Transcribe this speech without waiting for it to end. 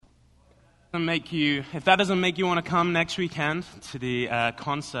If that doesn't make you want to come next weekend to the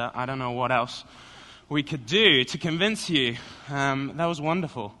concert, I don't know what else we could do to convince you. That was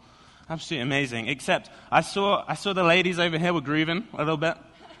wonderful, absolutely amazing. Except I saw the ladies over here were grooving a little bit,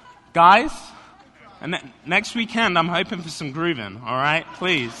 guys. And next weekend, I'm hoping for some grooving. All right,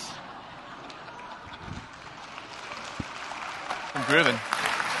 please. I'm grooving.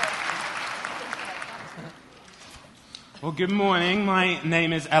 Well, good morning. My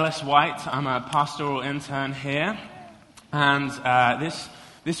name is Ellis White. I'm a pastoral intern here. And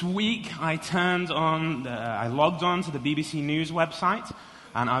this week I logged on to the BBC News website,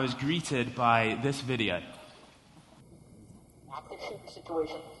 and I was greeted by this video. Active shooting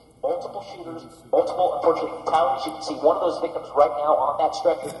situation, multiple shooters, multiple unfortunate fatalities. You can see one of those victims right now on that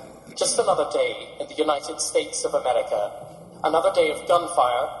stretcher. Just another day in the United States of America. Another day of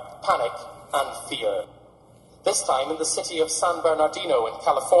gunfire, panic, and fear. This time in the city of San Bernardino in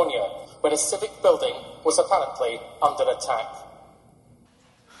California, where a civic building was apparently under attack.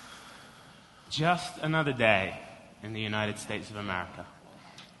 Just another day in the United States of America.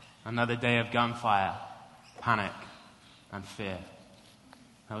 Another day of gunfire, panic, and fear.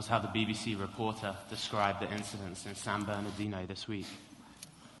 That was how the BBC reporter described the incidents in San Bernardino this week.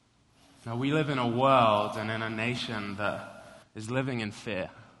 Now, we live in a world and in a nation that is living in fear.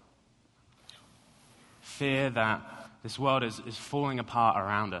 Fear that this world is falling apart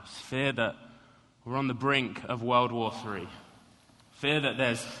around us. Fear that we're on the brink of World War III. Fear that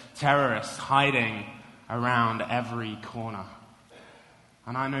there's terrorists hiding around every corner.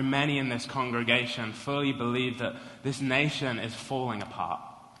 And I know many in this congregation fully believe that this nation is falling apart.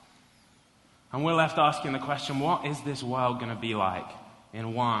 And we're left asking the question, what is this world going to be like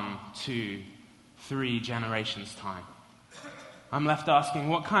in 1, 2, 3 generations' time? I'm left asking,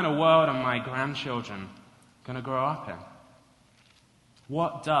 what kind of world are my grandchildren going to grow up in?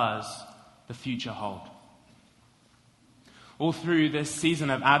 What does the future hold? All through this season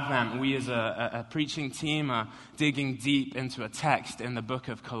of Advent, we as a preaching team are digging deep into a text in the book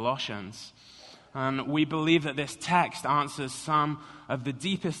of Colossians. And we believe that this text answers some of the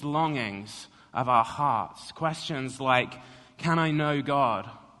deepest longings of our hearts. Questions like, can I know God?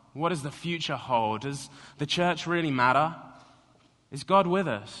 What does the future hold? Does the church really matter? Is God with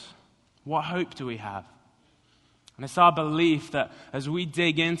us? What hope do we have? And it's our belief that as we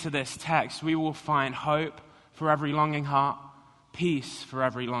dig into this text, we will find hope for every longing heart, peace for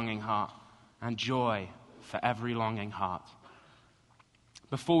every longing heart, and joy for every longing heart.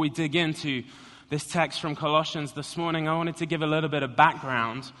 Before we dig into this text from Colossians this morning, I wanted to give a little bit of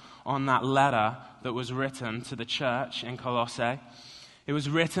background on that letter that was written to the church in Colossae. It was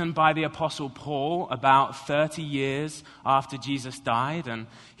written by the Apostle Paul about 30 years after Jesus died, and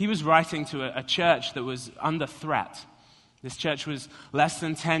he was writing to a church that was under threat. This church was less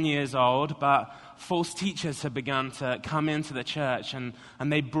than 10 years old, but false teachers had begun to come into the church, and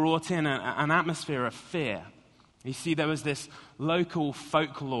they brought in an atmosphere of fear. You see, there was this local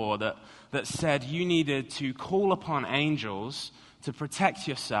folklore that said you needed to call upon angels to protect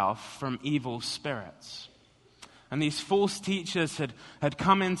yourself from evil spirits. And these false teachers had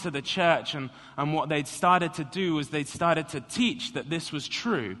come into the church, and what they'd started to do was they'd started to teach that this was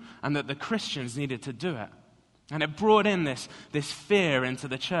true and that the Christians needed to do it. And it brought in this fear into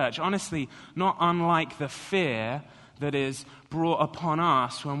the church. Honestly, not unlike the fear that is brought upon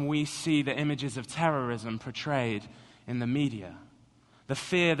us when we see the images of terrorism portrayed in the media. The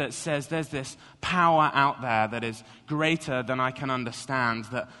fear that says there's this power out there that is greater than I can understand,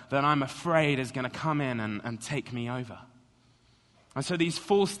 that I'm afraid is going to come in and take me over. And so these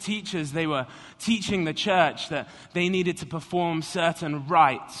false teachers, they were teaching the church that they needed to perform certain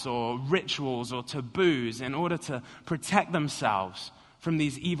rites or rituals or taboos in order to protect themselves from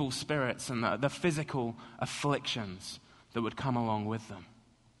these evil spirits and the physical afflictions that would come along with them.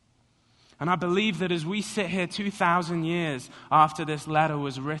 And I believe that as we sit here 2,000 years after this letter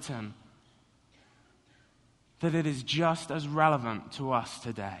was written, that it is just as relevant to us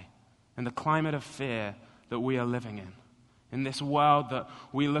today in the climate of fear that we are living in this world that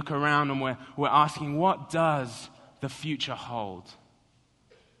we look around and we're asking, what does the future hold?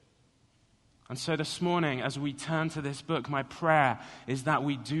 And so this morning, as we turn to this book, my prayer is that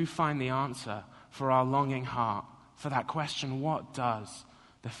we do find the answer for our longing heart, for that question, what does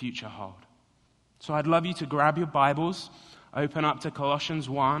the future hold? So I'd love you to grab your Bibles, open up to Colossians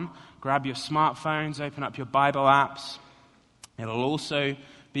 1, grab your smartphones, open up your Bible apps. It'll also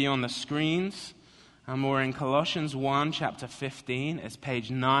be on the screens. And we're in Colossians 1, chapter 15. It's page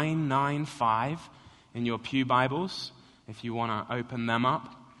 995 in your pew Bibles, if you want to open them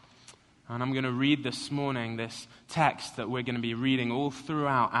up. And I'm going to read this morning this text that we're going to be reading all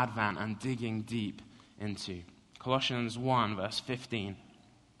throughout Advent and digging deep into. Colossians 1, verse 15.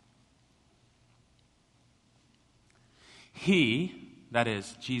 He, that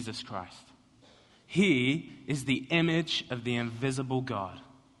is Jesus Christ, he is the image of the invisible God,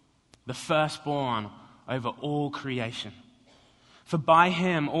 the firstborn over all creation. For by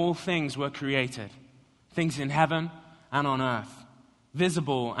him all things were created, things in heaven and on earth,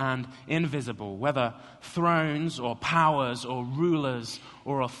 visible and invisible, whether thrones or powers or rulers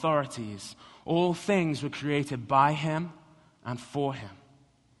or authorities. All things were created by him and for him.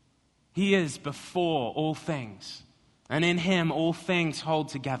 He is before all things, and in him all things hold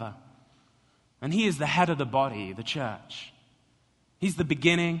together. And he is the head of the body, the church. He's the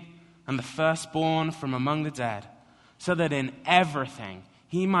beginning and the firstborn from among the dead, so that in everything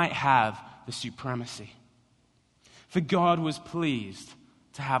he might have the supremacy. For God was pleased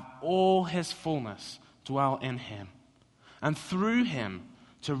to have all his fullness dwell in him, and through him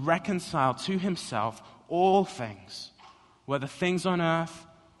to reconcile to himself all things, whether things on earth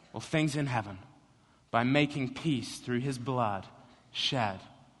or things in heaven, by making peace through his blood shed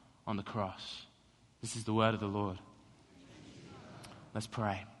on the cross. This is the word of the Lord. Let's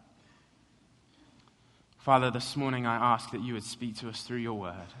pray. Father, this morning I ask that you would speak to us through your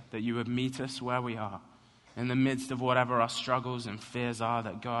word, that you would meet us where we are, in the midst of whatever our struggles and fears are,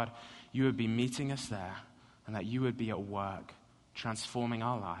 that God, you would be meeting us there, and that you would be at work, transforming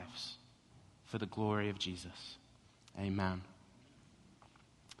our lives for the glory of Jesus. Amen.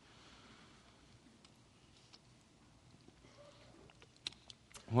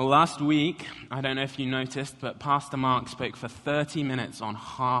 Well, last week, I don't know if you noticed, but Pastor Mark spoke for 30 minutes on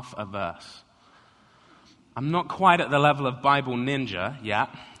half a verse. I'm not quite at the level of Bible ninja yet,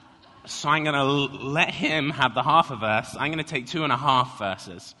 so I'm going to let him have the half a verse. I'm going to take 2.5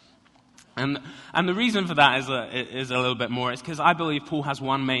 verses. And the reason for that is a little bit more. It's because I believe Paul has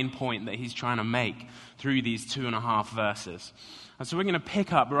one main point that he's trying to make through these 2.5 verses. And so we're going to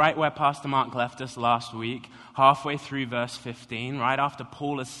pick up right where Pastor Mark left us last week, halfway through verse 15, right after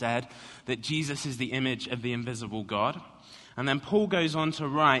Paul has said that Jesus is the image of the invisible God. And then Paul goes on to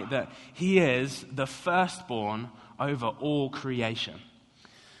write that he is the firstborn over all creation.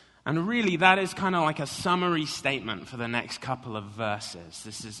 And really, that is kind of like a summary statement for the next couple of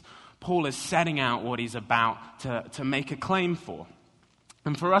verses. Paul is setting out what he's about to make a claim for.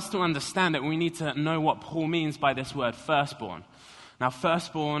 And for us to understand it, we need to know what Paul means by this word firstborn. Now,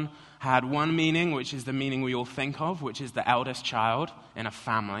 firstborn had one meaning, which is the meaning we all think of, which is the eldest child in a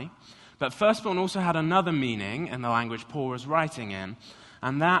family. But firstborn also had another meaning in the language Paul was writing in,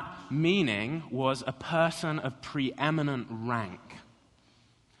 and that meaning was a person of preeminent rank.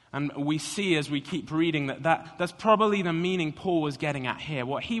 And we see as we keep reading that's probably the meaning Paul was getting at here.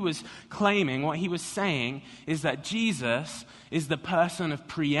 What he was claiming, what he was saying, is that Jesus is the person of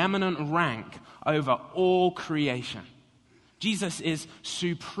preeminent rank over all creation. Jesus is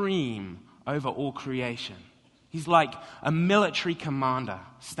supreme over all creation. He's like a military commander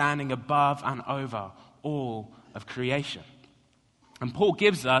standing above and over all of creation. And Paul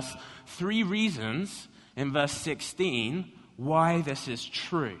gives us 3 reasons in verse 16 why this is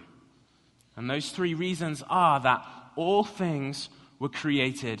true. And those 3 reasons are that all things were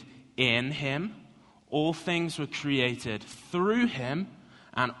created in him, all things were created through him,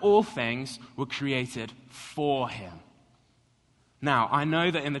 and all things were created for him. Now, I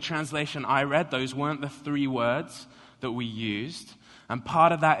know that in the translation I read, those weren't the 3 words that we used. And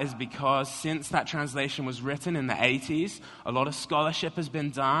part of that is because since that translation was written in the 80s, a lot of scholarship has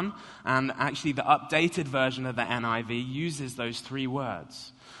been done. And actually the updated version of the NIV uses those 3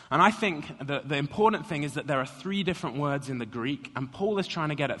 words. And I think the important thing is that there are 3 different words in the Greek. And Paul is trying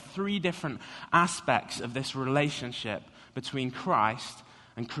to get at 3 different aspects of this relationship between Christ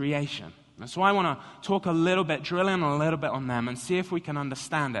and creation. And so I want to talk a little bit, drill in a little bit on them and see if we can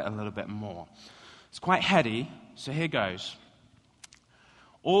understand it a little bit more. It's quite heady, so here goes.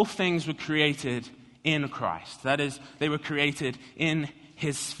 All things were created in Christ. That is, they were created in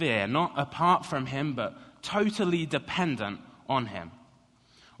his sphere, not apart from him, but totally dependent on him.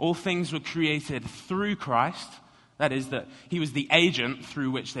 All things were created through Christ. That is, that he was the agent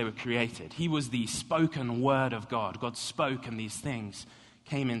through which they were created. He was the spoken word of God. God spoke and these things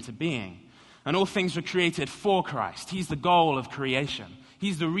came into being. And all things were created for Christ. He's the goal of creation.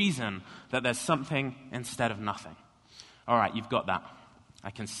 He's the reason that there's something instead of nothing. All right, you've got that.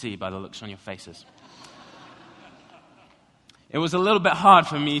 I can see by the looks on your faces. It was a little bit hard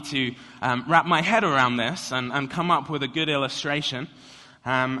for me to wrap my head around this and come up with a good illustration.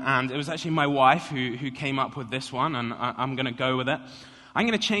 And it was actually my wife who came up with this one, and I'm going to go with it. I'm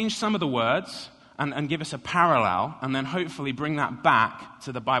going to change some of the words and give us a parallel, and then hopefully bring that back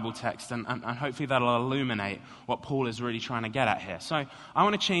to the Bible text, and hopefully that'll illuminate what Paul is really trying to get at here. So I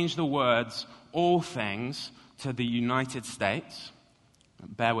want to change the words all things to the United States.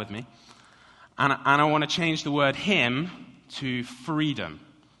 Bear with me. And I want to change the word him to freedom.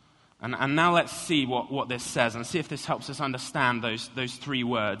 And now let's see what this says, and see if this helps us understand those three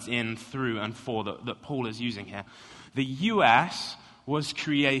words, in, through, and for, that Paul is using here. The U.S. was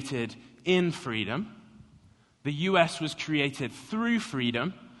created in freedom. The U.S. was created through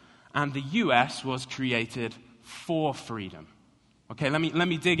freedom. And the U.S. was created for freedom. Okay, let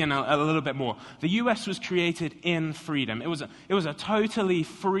me dig in a little bit more. The U.S. was created in freedom. It was a totally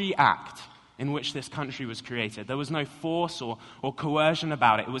free act in which this country was created. There was no force or coercion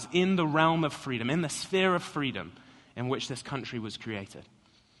about it. It was in the realm of freedom, in the sphere of freedom in which this country was created.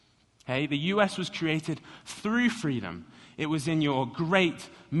 Okay, the U.S. was created through freedom. It was in your great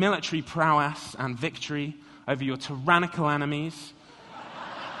military prowess and victory over your tyrannical enemies.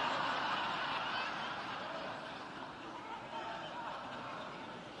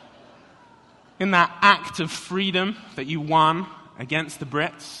 In that act of freedom that you won against the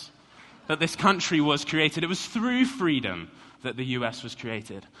Brits, that this country was created. It was through freedom that the U.S. was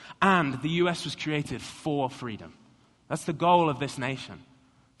created. And the U.S. was created for freedom. That's the goal of this nation.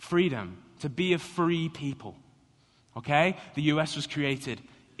 Freedom, to be a free people. Okay? The U.S. was created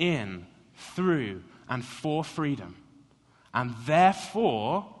in, through, and for freedom. And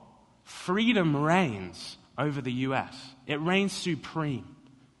therefore, freedom reigns over the U.S. It reigns supreme.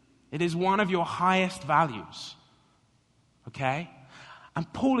 It is one of your highest values. Okay?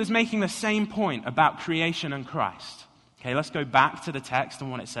 And Paul is making the same point about creation and Christ. Okay, let's go back to the text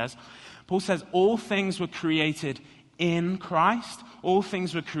and what it says. Paul says all things were created in Christ, all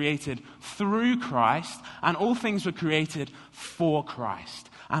things were created through Christ, and all things were created for Christ.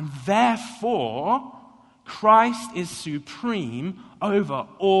 And therefore, Christ is supreme over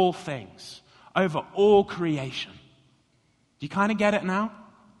all things, over all creation. Do you kind of get it now?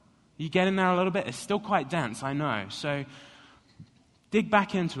 You get in there a little bit? It's still quite dense, I know. So dig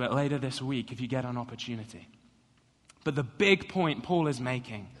back into it later this week if you get an opportunity. But the big point Paul is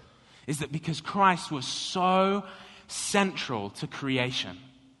making is that because Christ was so central to creation,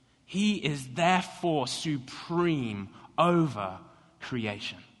 he is therefore supreme over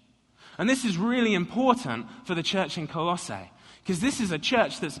creation. And this is really important for the church in Colossae, because this is a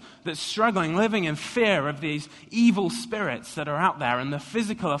church that's struggling, living in fear of these evil spirits that are out there and the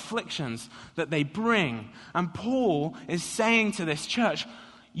physical afflictions that they bring. And Paul is saying to this church,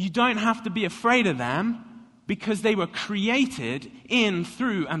 you don't have to be afraid of them, because they were created in,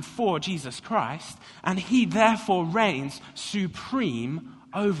 through, and for Jesus Christ, and he therefore reigns supreme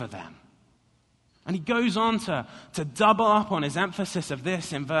over them. And he goes on to double up on his emphasis of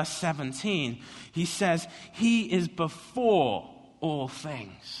this in verse 17. He says, he is before all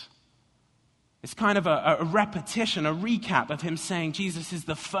things. It's kind of a repetition, a recap of him saying Jesus is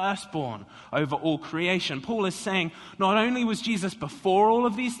the firstborn over all creation. Paul is saying not only was Jesus before all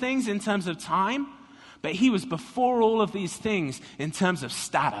of these things in terms of time, but he was before all of these things in terms of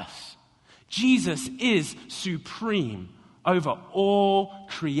status. Jesus is supreme over all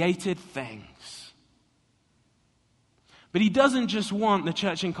created things. But he doesn't just want the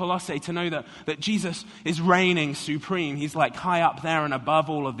church in Colossae to know that Jesus is reigning supreme. He's like high up there and above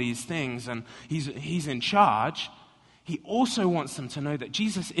all of these things, and he's in charge. He also wants them to know that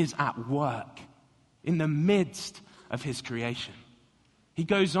Jesus is at work in the midst of his creation. He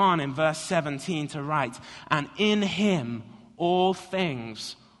goes on in verse 17 to write, and in him all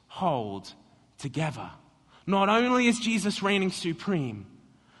things hold together. Not only is Jesus reigning supreme,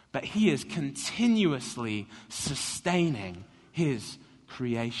 but he is continuously sustaining his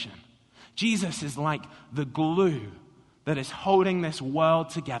creation. Jesus is like the glue that is holding this world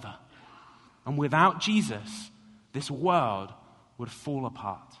together. And without Jesus, this world would fall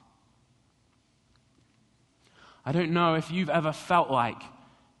apart. I don't know if you've ever felt like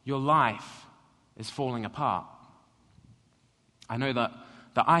your life is falling apart. I know that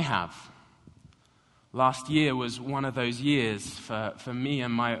I have. Last year was one of those years for me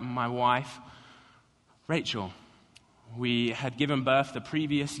and my wife, Rachel. We had given birth the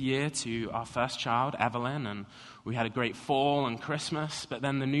previous year to our first child, Evelyn, and we had a great fall and Christmas, but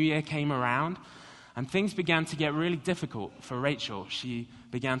then the new year came around, and things began to get really difficult for Rachel. She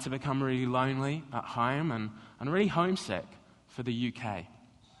began to become really lonely at home and really homesick for the UK.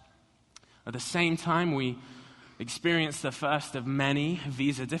 At the same time, we experienced the first of many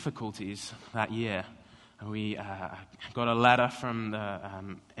visa difficulties that year. We got a letter from the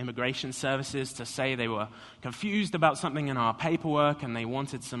immigration services to say they were confused about something in our paperwork and they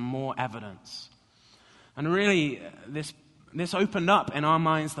wanted some more evidence. And really, this opened up in our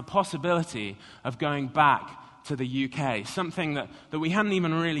minds the possibility of going back to the UK, something that we hadn't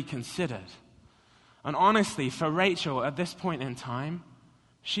even really considered. And honestly, for Rachel, at this point in time,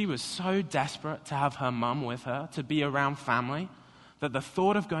 she was so desperate to have her mum with her, to be around family, that the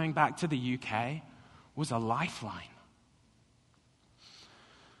thought of going back to the UK was a lifeline.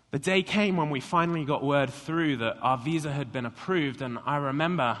 The day came when we finally got word through that our visa had been approved, and I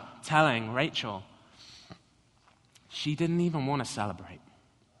remember telling Rachel, she didn't even want to celebrate.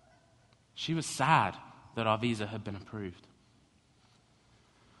 She was sad that our visa had been approved.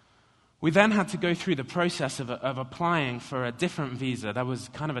 We then had to go through the process of applying for a different visa. That was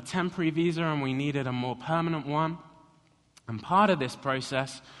kind of a temporary visa, and we needed a more permanent one. And part of this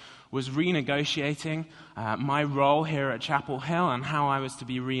process was renegotiating my role here at Chapel Hill and how I was to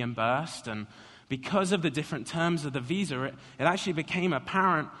be reimbursed. And because of the different terms of the visa, it actually became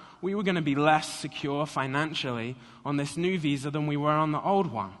apparent we were going to be less secure financially on this new visa than we were on the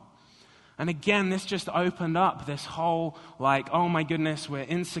old one. And again, this just opened up this whole, oh my goodness, we're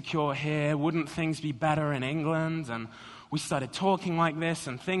insecure here. Wouldn't things be better in England? And we started talking like this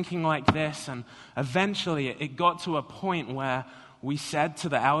and thinking like this. And eventually it got to a point where we said to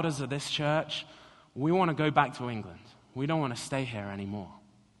the elders of this church, we want to go back to England. We don't want to stay here anymore.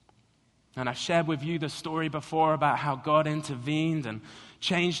 And I've shared with you the story before about how God intervened and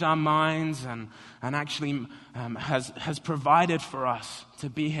changed our minds and actually has provided for us to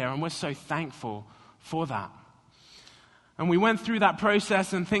be here. And we're so thankful for that. And we went through that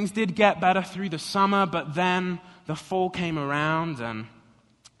process and things did get better through the summer, but then the fall came around and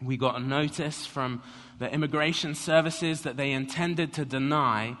we got a notice from the immigration services that they intended to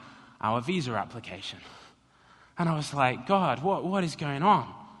deny our visa application. And I was like, God, what is going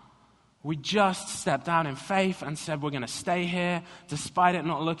on? We just stepped out in faith and said we're going to stay here, despite it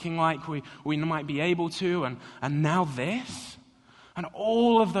not looking like we might be able to, and now this? And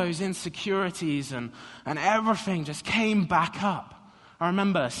all of those insecurities and everything just came back up. I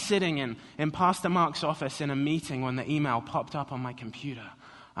remember sitting in Pastor Mark's office in a meeting when the email popped up on my computer,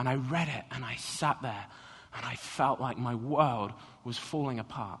 and I read it, and I sat there, and I felt like my world was falling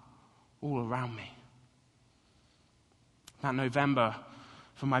apart all around me. That November,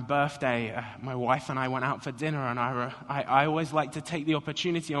 for my birthday, my wife and I went out for dinner, and I always like to take the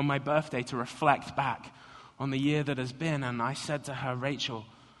opportunity on my birthday to reflect back on the year that has been, and I said to her, Rachel,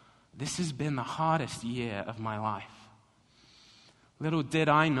 this has been the hardest year of my life. Little did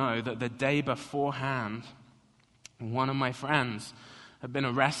I know that the day beforehand, one of my friends had been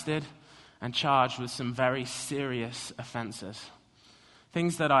arrested and charged with some very serious offenses.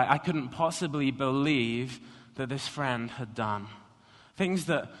 Things that I couldn't possibly believe that this friend had done. Things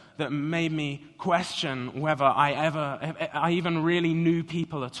that made me question whether I even really knew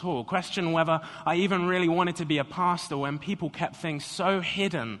people at all. Question whether I even really wanted to be a pastor when people kept things so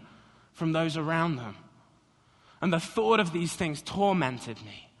hidden from those around them. And the thought of these things tormented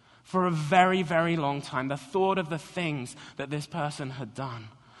me for a very, very long time. The thought of the things that this person had done.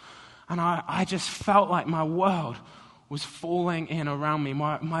 And I just felt like my world was falling in around me.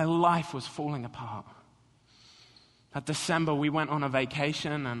 My life was falling apart. That December, we went on a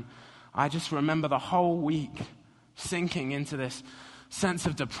vacation, and I just remember the whole week sinking into this sense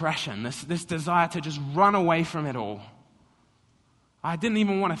of depression, this desire to just run away from it all. I didn't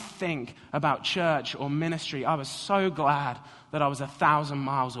even want to think about church or ministry. I was so glad that I was 1,000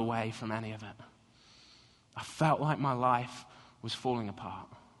 miles away from any of it. I felt like my life was falling apart.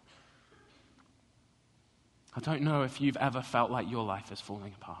 I don't know if you've ever felt like your life is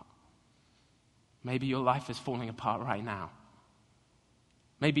falling apart. Maybe your life is falling apart right now.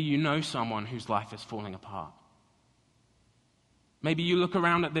 Maybe you know someone whose life is falling apart. Maybe you look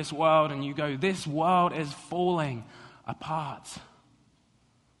around at this world and you go, this world is falling apart.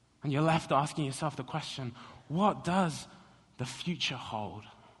 And you're left asking yourself the question, what does the future hold?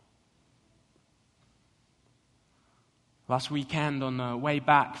 Last weekend on the way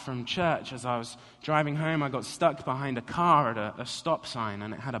back from church, as I was driving home, I got stuck behind a car at a stop sign,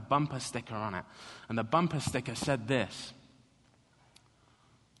 and it had a bumper sticker on it. And the bumper sticker said this: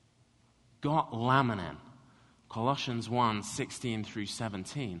 got laminin, Colossians 1, 16 through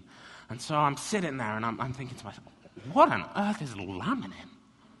 17. And so I'm sitting there and I'm thinking to myself, what on earth is laminin?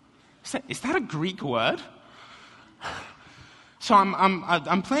 Is that a Greek word? So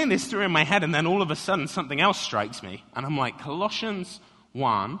I'm playing this through in my head, and then all of a sudden something else strikes me. And I'm like, Colossians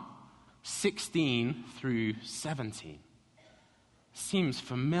 1, 16 through 17. Seems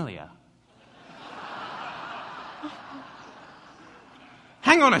familiar.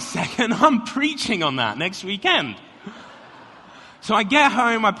 Hang on a second, I'm preaching on that next weekend. So I get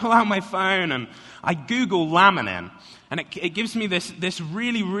home, I pull out my phone, and I Google laminin. And it gives me this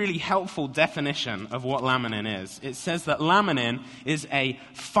really, really helpful definition of what laminin is. It says that laminin is a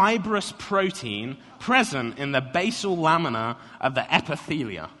fibrous protein present in the basal lamina of the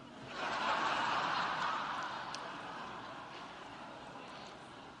epithelia.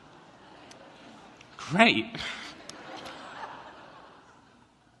 Great.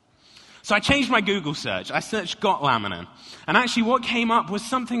 So I changed my Google search. I searched got laminin. And actually what came up was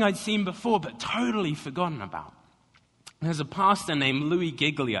something I'd seen before but totally forgotten about. There's a pastor named Louis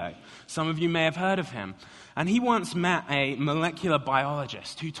Giglio. Some of you may have heard of him. And he once met a molecular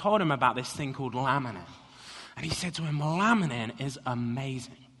biologist who told him about this thing called laminin. And he said to him, laminin is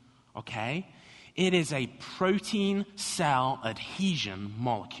amazing, okay? It is a protein cell adhesion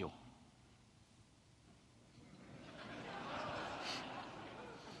molecule.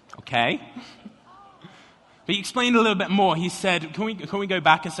 Okay? But he explained a little bit more. He said, can we go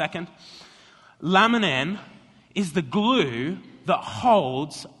back a second? Laminin is the glue that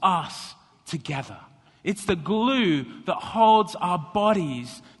holds us together. It's the glue that holds our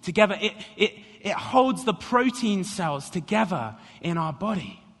bodies together. It holds the protein cells together in our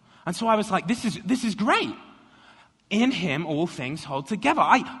body. And so I was like, this is great. In him, all things hold together.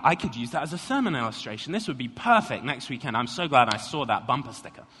 I could use that as a sermon illustration. This would be perfect next weekend. I'm so glad I saw that bumper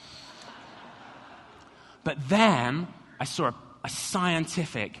sticker. But then I saw a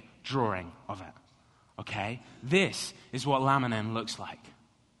scientific drawing of it. Okay? This is what laminin looks like.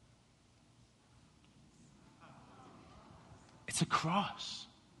 It's a cross.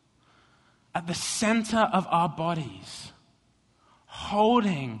 At the center of our bodies,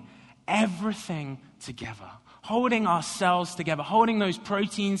 holding everything together. Holding our cells together, holding those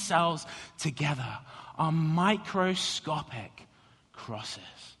protein cells together, are microscopic crosses.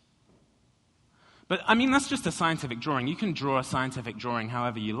 But, I mean, that's just a scientific drawing. You can draw a scientific drawing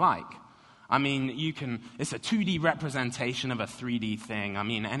however you like. I mean, it's a 2D representation of a 3D thing. I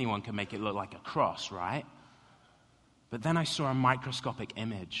mean, anyone can make it look like a cross, right? But then I saw a microscopic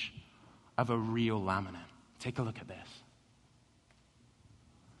image of a real laminin. Take a look at this.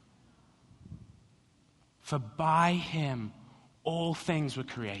 For by him all things were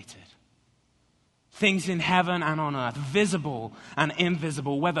created. Things in heaven and on earth, visible and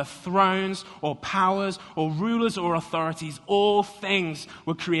invisible, whether thrones or powers or rulers or authorities, all things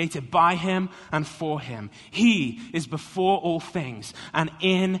were created by him and for him. He is before all things, and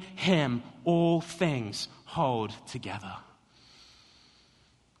in him all things hold together.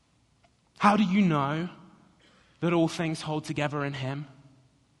 How do you know that all things hold together in him?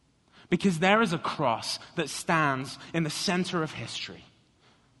 Because there is a cross that stands in the center of history.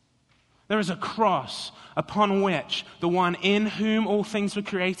 There is a cross upon which the one in whom all things were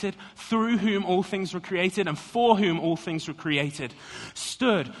created, through whom all things were created, and for whom all things were created,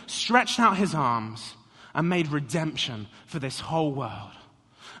 stood, stretched out his arms, and made redemption for this whole world.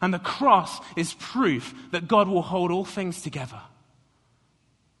 And the cross is proof that God will hold all things together.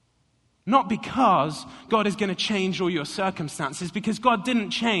 Not because God is going to change all your circumstances, because God didn't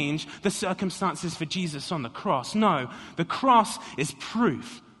change the circumstances for Jesus on the cross. No, the cross is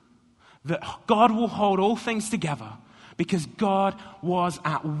proof that God will hold all things together because God was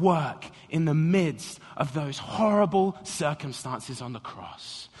at work in the midst of those horrible circumstances on the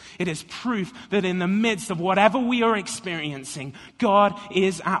cross. It is proof that in the midst of whatever we are experiencing, God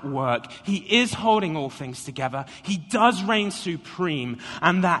is at work. He is holding all things together. He does reign supreme,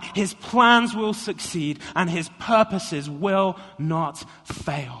 and that his plans will succeed and his purposes will not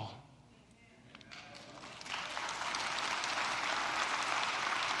fail.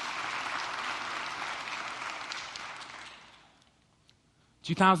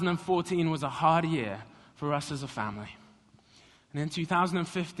 2014 was a hard year for us as a family. And in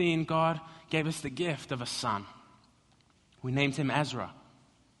 2015, God gave us the gift of a son. We named him Ezra.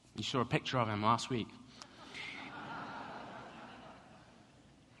 You saw a picture of him last week.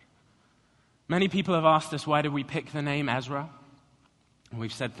 Many people have asked us, why did we pick the name Ezra? And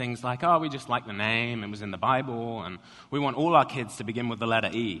we've said things like, we just like the name, it was in the Bible, and we want all our kids to begin with the letter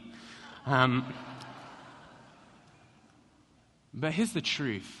E. But here's the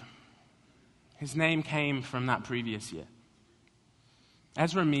truth. His name came from that previous year.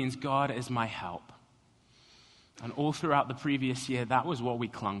 Ezra means God is my help. And all throughout the previous year, that was what we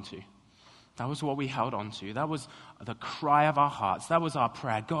clung to. That was what we held on to. That was the cry of our hearts. That was our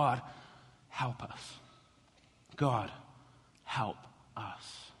prayer. God, help us. God, help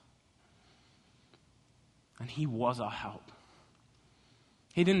us. And he was our help.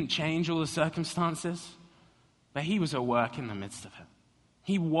 He didn't change all the circumstances. But he was at work in the midst of it.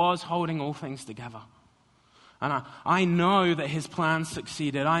 He was holding all things together. And I know that his plans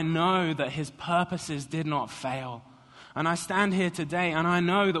succeeded. I know that his purposes did not fail. And I stand here today and I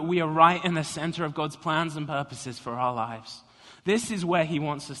know that we are right in the center of God's plans and purposes for our lives. This is where he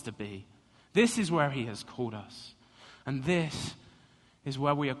wants us to be. This is where he has called us. And this is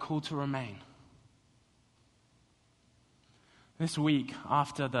where we are called to remain. This week,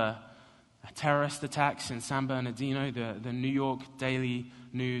 after the terrorist attacks in San Bernardino, the New York Daily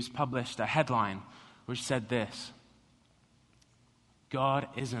News published a headline which said this: God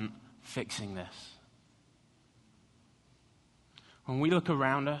isn't fixing this. When we look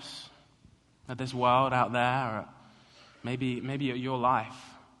around us at this world out there, or maybe at your life,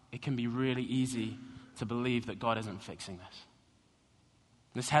 it can be really easy to believe that God isn't fixing this.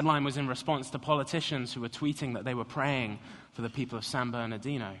 This headline was in response to politicians who were tweeting that they were praying for the people of San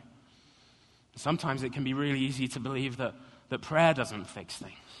Bernardino. Sometimes it can be really easy to believe that prayer doesn't fix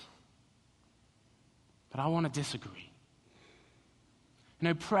things. But I want to disagree.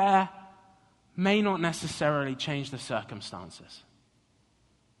 Prayer may not necessarily change the circumstances.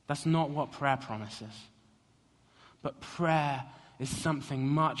 That's not what prayer promises. But prayer is something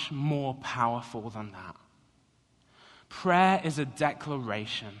much more powerful than that. Prayer is a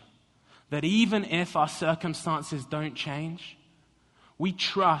declaration that even if our circumstances don't change, we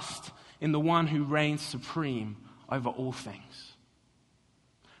trust in the one who reigns supreme over all things.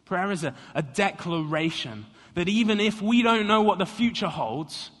 Prayer is a declaration that even if we don't know what the future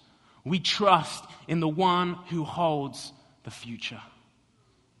holds, we trust in the one who holds the future.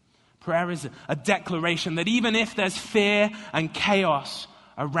 Prayer is a declaration that even if there's fear and chaos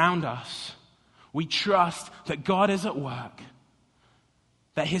around us, we trust that God is at work,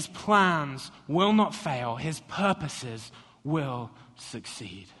 that his plans will not fail, his purposes will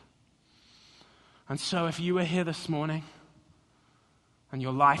succeed. And so if you are here this morning and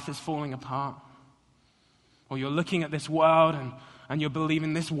your life is falling apart, or you're looking at this world and you're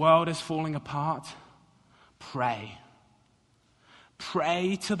believing this world is falling apart, pray.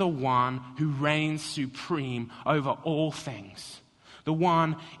 Pray to the one who reigns supreme over all things. The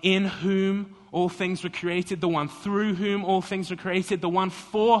one in whom all things were created, the one through whom all things were created, the one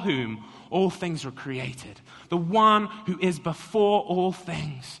for whom all things were created, the one who is before all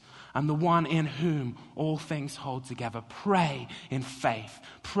things, and the one in whom all things hold together. Pray in faith.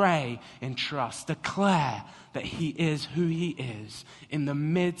 Pray in trust. Declare that he is who he is in the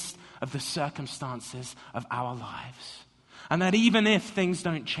midst of the circumstances of our lives. And that even if things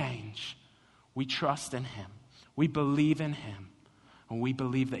don't change, we trust in him. We believe in him. And we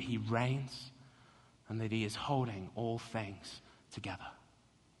believe that he reigns and that he is holding all things together.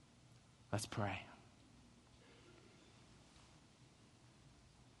 Let's pray.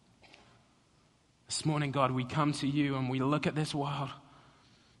 This morning, God, we come to you and we look at this world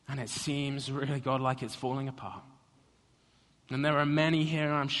and it seems really, God, like it's falling apart. And there are many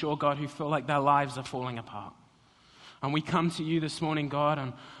here, I'm sure, God, who feel like their lives are falling apart. And we come to you this morning,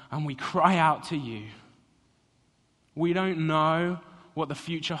 God, and we cry out to you. We don't know what the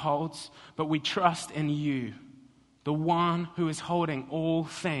future holds, but we trust in you, the one who is holding all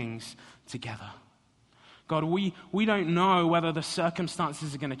things together. God, we don't know whether the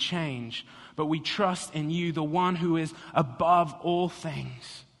circumstances are going to change, but we trust in you, the one who is above all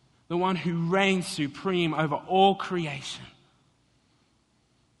things, the one who reigns supreme over all creation.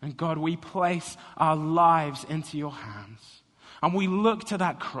 And God, we place our lives into your hands. And we look to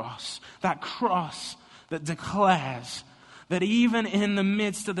that cross that declares that even in the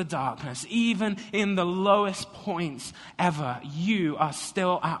midst of the darkness, even in the lowest points ever, you are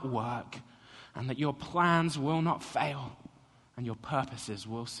still at work, and that your plans will not fail and your purposes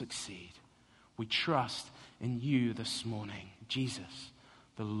will succeed. We trust in you this morning, Jesus,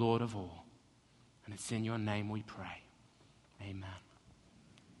 the Lord of all. And it's in your name we pray. Amen.